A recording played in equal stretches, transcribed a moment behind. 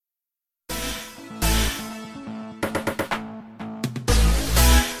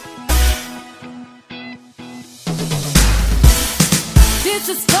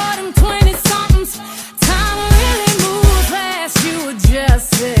This is for them 20-somethings. Time really moves fast. You were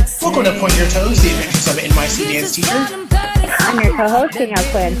just 16. Welcome to Point Your Toes, the Adventures of an NYC Dance Teacher. I'm your co-host, Danielle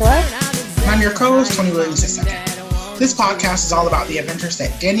Colangelo. And I'm your co-host, Tony Williams II. This podcast is all about the adventures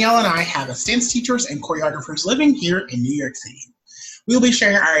that Danielle and I have as dance teachers and choreographers living here in New York City. We will be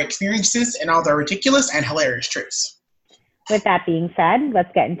sharing our experiences and all the ridiculous and hilarious truths. With that being said,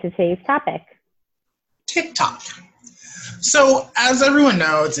 let's get into today's topic. TikTok. So, as everyone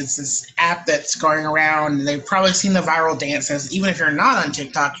knows, it's this app that's going around, and they've probably seen the viral dances. Even if you're not on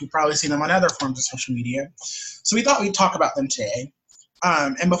TikTok, you've probably seen them on other forms of social media. So we thought we'd talk about them today.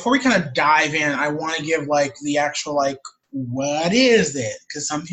 And before we kind of dive in, I want to give the actual what is it? Because some people